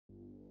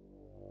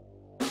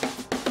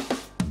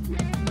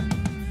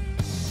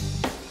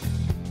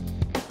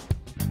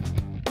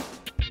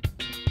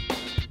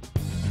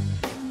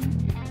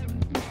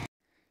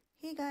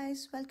Hey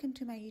guys, welcome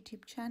to my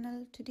YouTube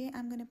channel. Today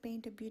I'm going to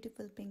paint a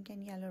beautiful pink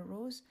and yellow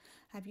rose.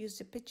 I've used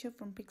a picture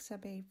from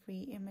Pixabay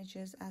Free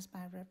Images as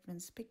my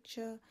reference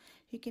picture.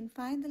 You can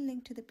find the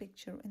link to the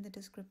picture in the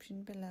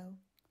description below.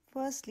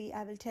 Firstly,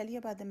 I will tell you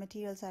about the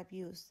materials I've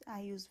used.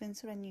 I used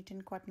Winsor &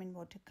 Newton Cotman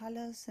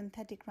watercolors,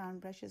 synthetic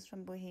round brushes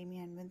from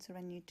Bohemia and Winsor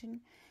 &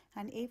 Newton,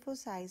 and A4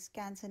 size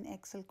Canson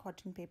XL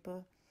cotton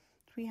paper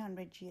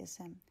 300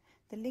 GSM.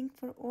 The link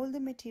for all the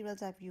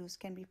materials I've used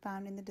can be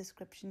found in the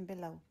description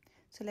below.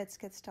 So let's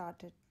get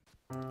started.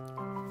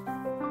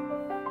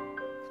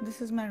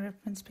 This is my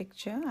reference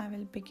picture. I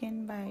will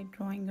begin by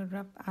drawing a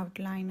rough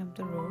outline of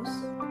the rose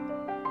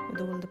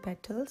with all the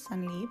petals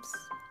and leaves.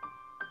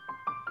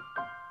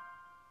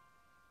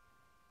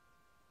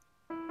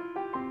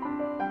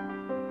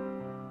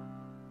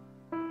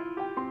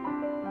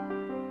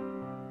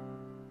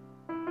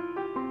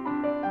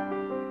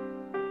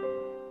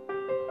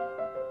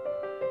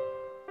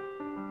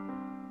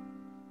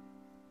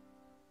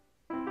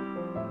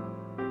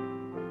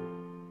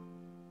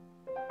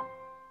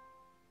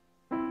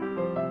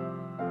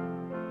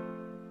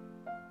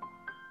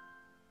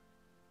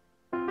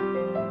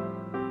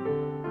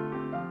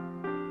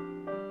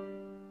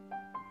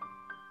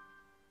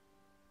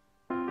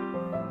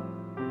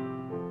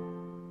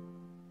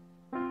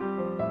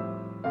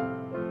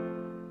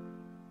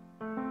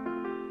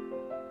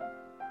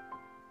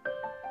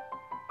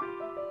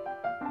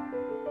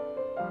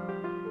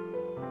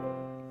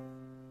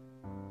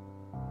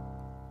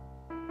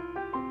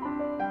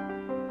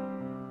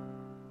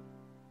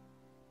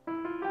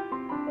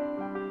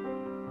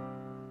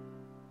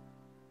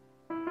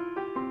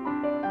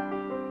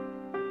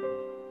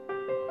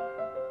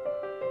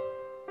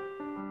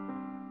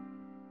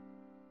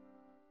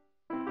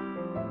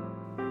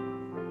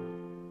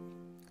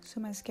 So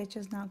my sketch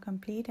is now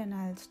complete and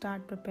I'll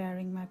start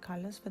preparing my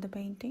colors for the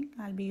painting.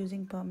 I'll be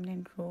using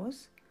permanent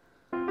rose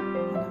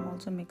and I'm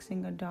also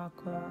mixing a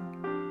darker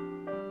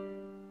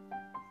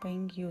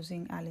pink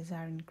using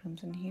alizarin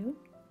crimson hue.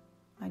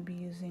 I'll be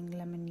using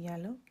lemon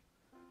yellow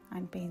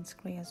and Payne's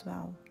grey as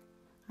well.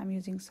 I'm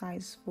using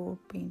size 4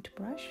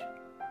 paintbrush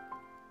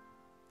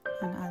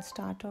and I'll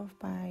start off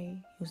by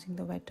using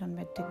the wet on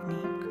wet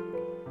technique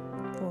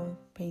for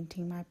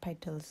painting my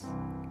petals.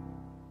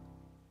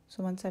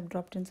 So once I've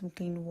dropped in some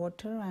clean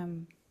water,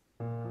 I'm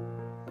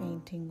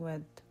painting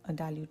with a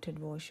diluted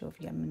wash of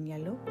lemon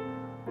yellow.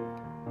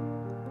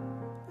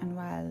 And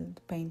while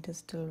the paint is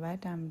still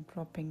wet, I'm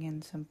dropping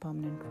in some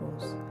permanent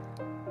rose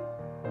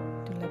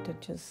to let it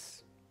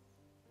just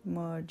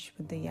merge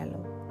with the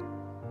yellow.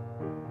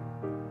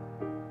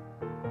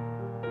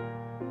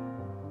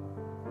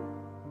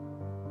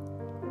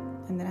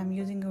 And then I'm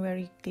using a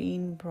very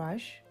clean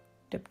brush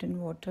dipped in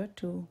water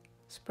to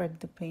spread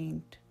the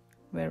paint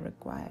where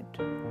required.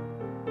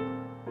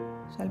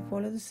 So I'll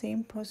follow the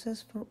same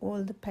process for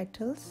all the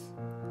petals.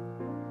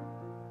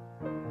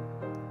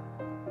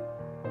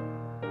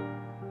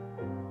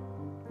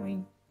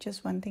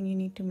 Just one thing you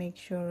need to make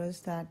sure is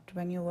that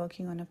when you're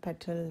working on a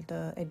petal,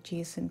 the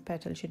adjacent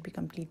petal should be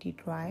completely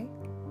dry.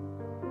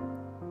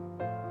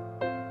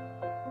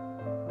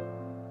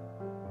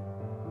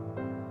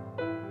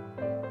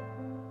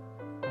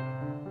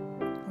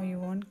 Or you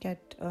won't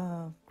get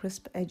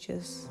crisp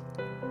edges.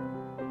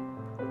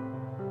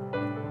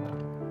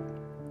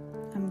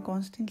 I'm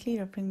constantly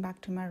referring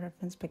back to my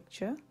reference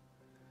picture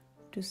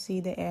to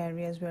see the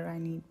areas where I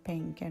need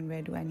pink and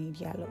where do I need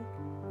yellow.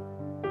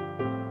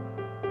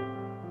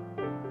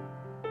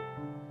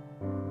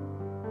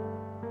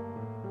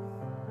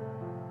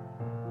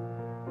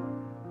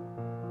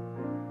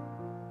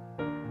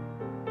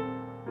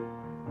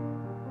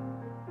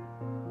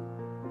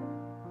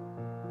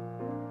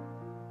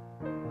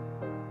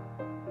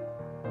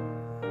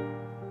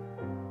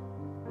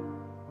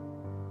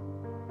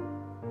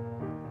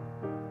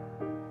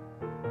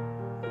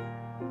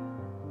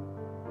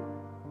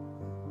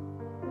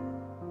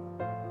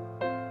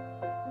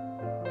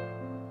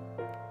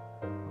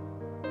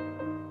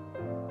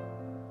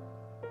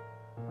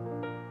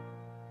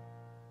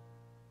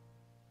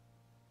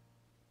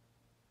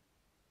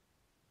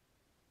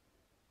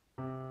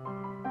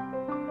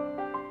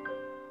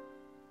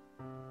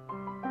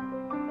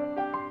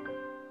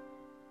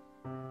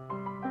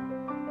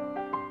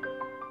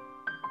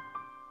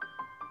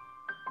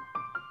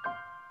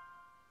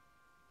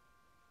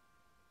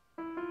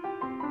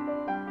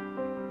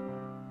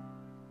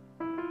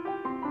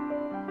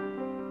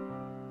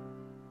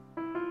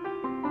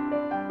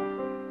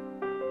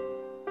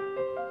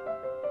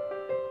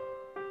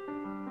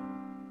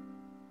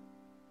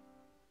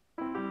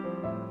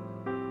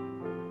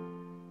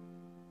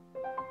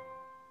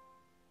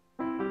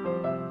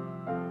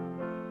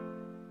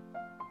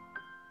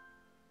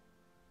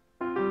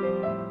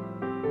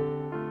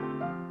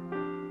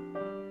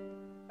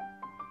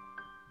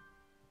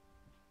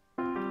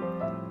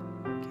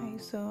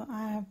 So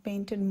I have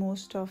painted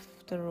most of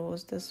the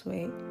rose this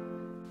way.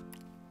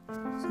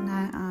 So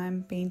now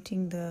I'm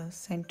painting the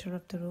center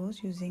of the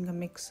rose using a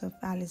mix of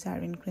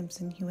alizarin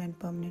crimson hue and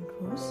permanent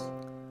rose.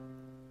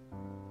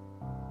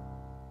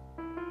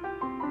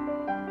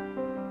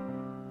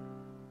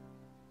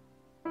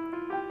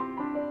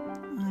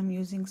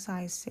 using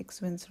size 6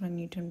 Winsor &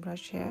 Newton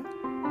brush here.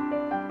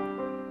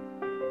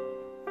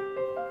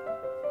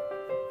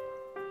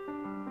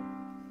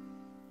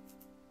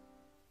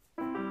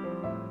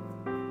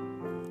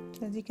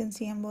 So as you can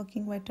see, I'm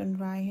working wet and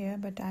dry here,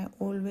 but I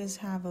always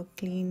have a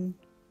clean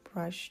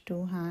brush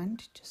to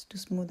hand just to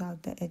smooth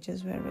out the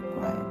edges where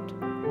required.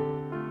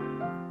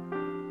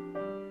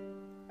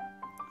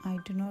 I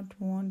do not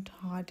want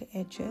hard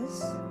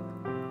edges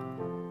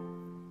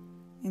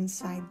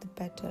inside the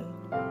petal.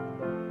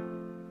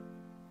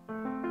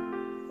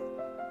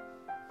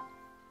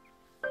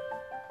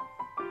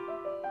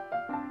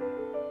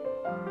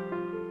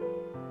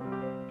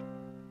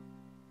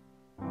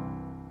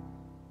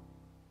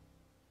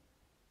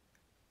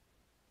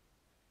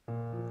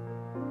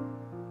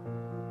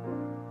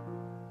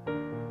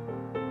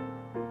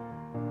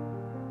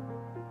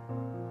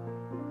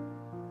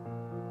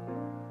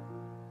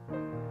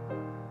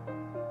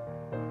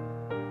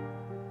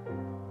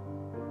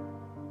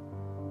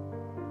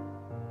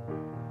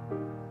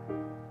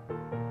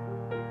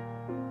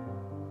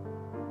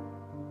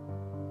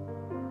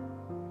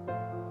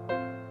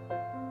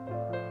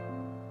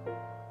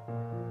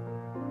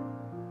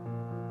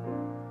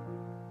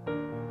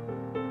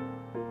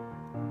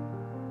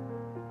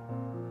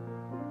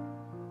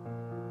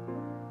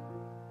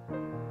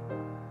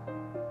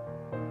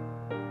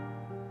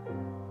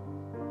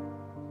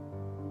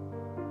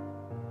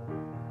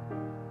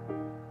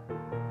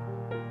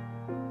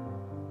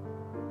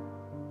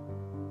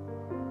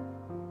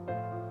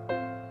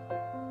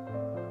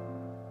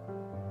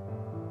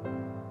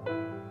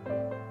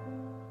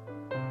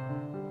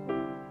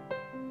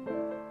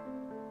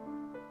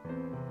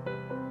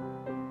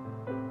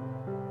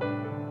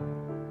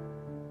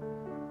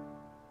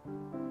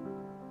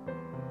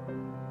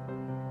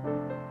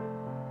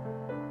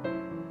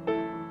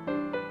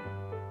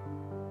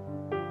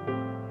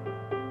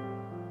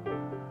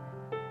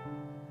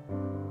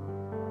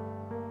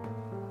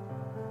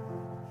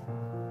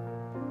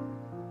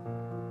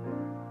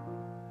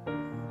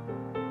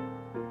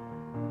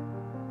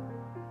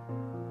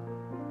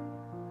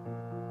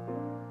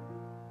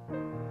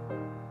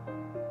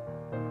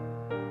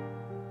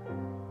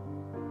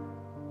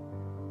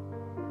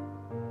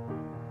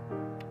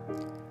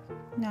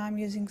 Now I'm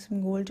using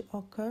some gold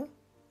ochre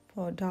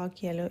for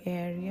dark yellow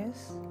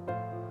areas.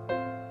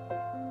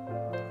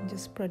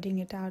 Just spreading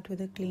it out with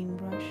a clean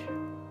brush.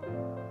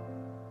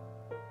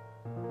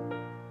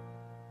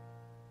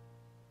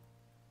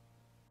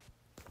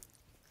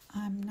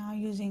 I'm now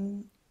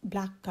using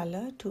black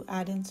color to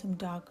add in some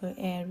darker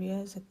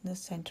areas at the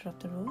center of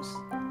the rose.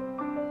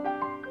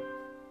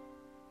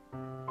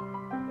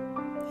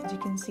 As you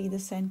can see, the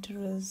center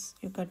is,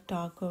 you've got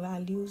darker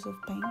values of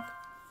pink.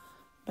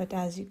 But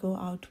as you go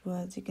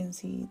outwards, you can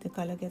see the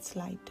color gets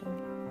lighter.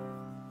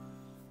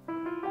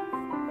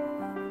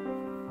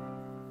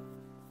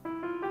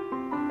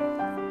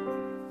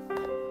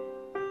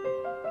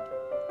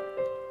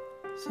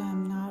 So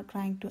I'm now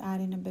trying to add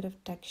in a bit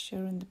of texture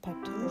in the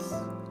petals.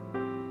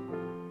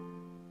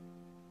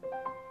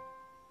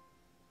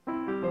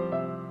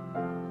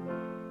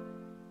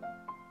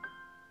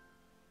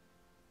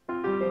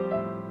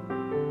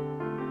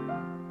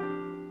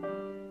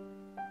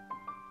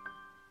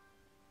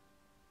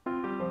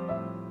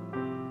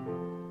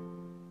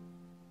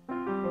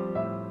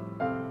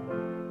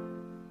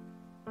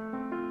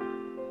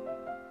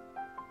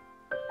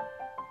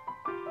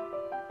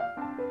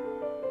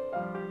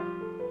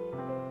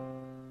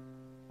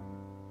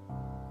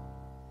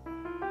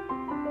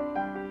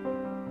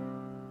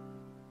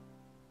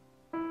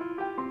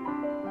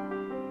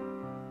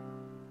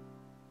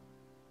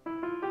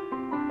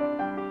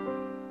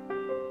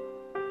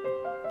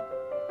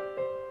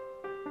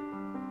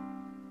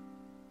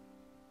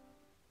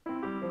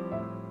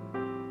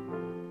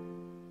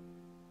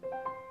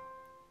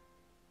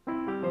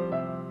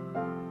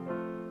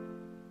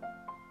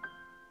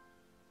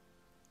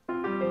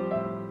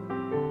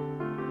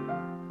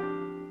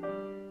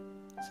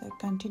 So I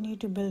continue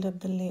to build up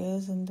the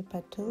layers in the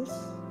petals.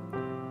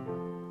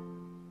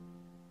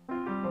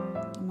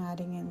 I'm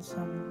adding in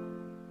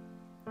some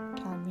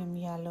cadmium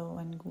yellow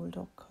and gold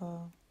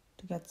ochre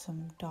to get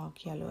some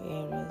dark yellow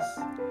areas.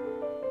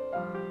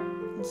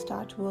 I'll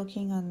start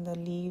working on the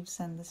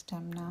leaves and the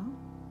stem now.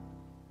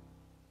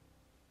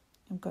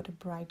 I've got a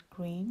bright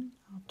green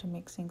after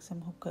mixing some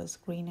hookers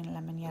green and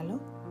lemon yellow.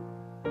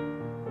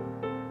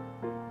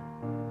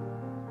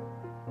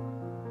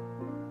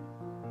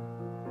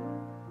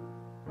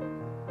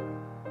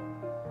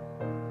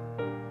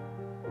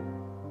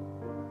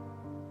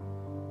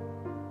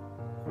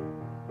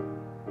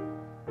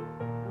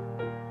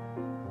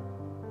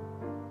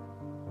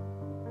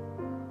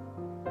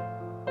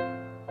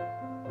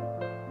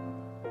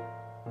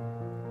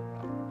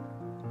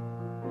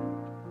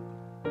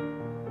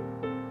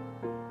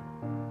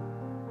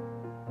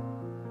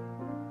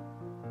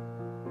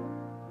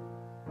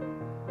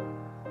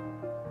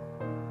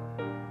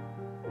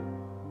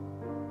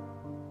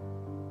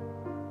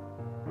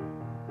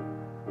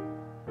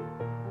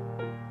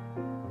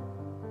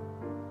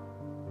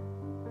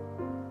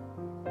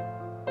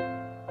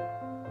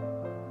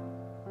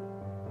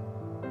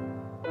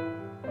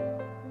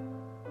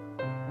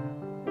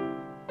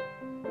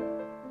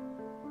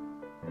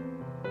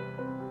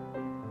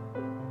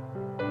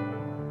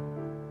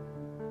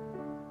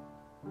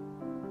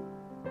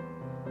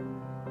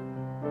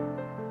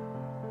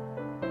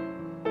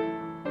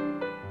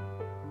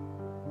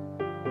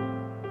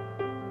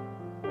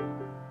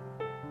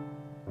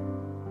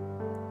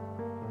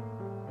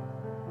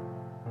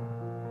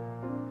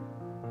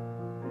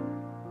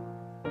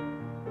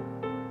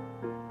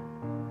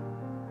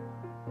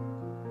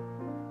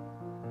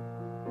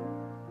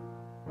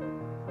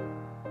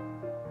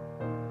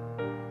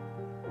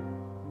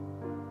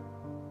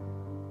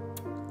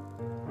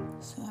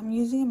 I'm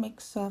using a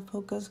mix of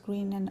focus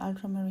green and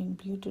ultramarine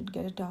blue to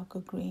get a darker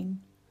green,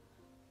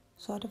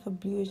 sort of a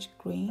bluish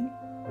green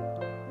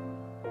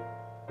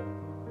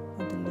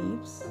with the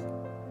leaves.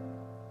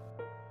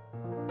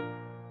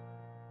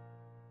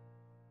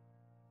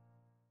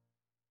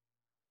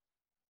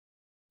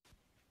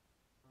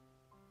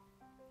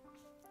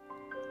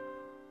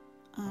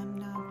 I'm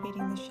now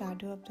creating the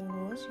shadow of the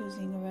rose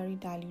using a very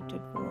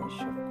diluted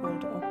wash of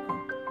gold ochre.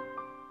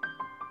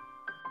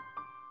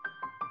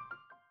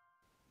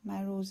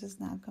 My rose is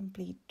now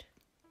complete.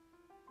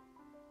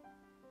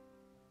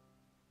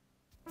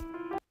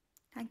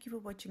 Thank you for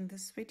watching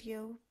this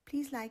video.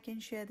 Please like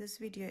and share this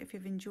video if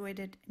you've enjoyed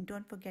it, and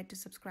don't forget to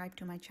subscribe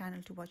to my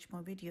channel to watch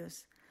more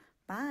videos.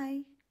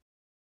 Bye.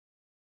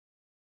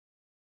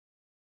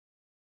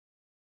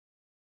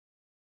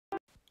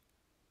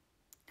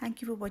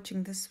 Thank you for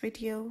watching this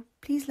video.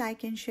 Please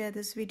like and share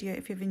this video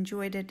if you've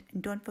enjoyed it,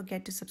 and don't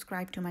forget to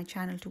subscribe to my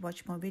channel to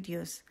watch more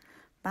videos.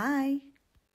 Bye.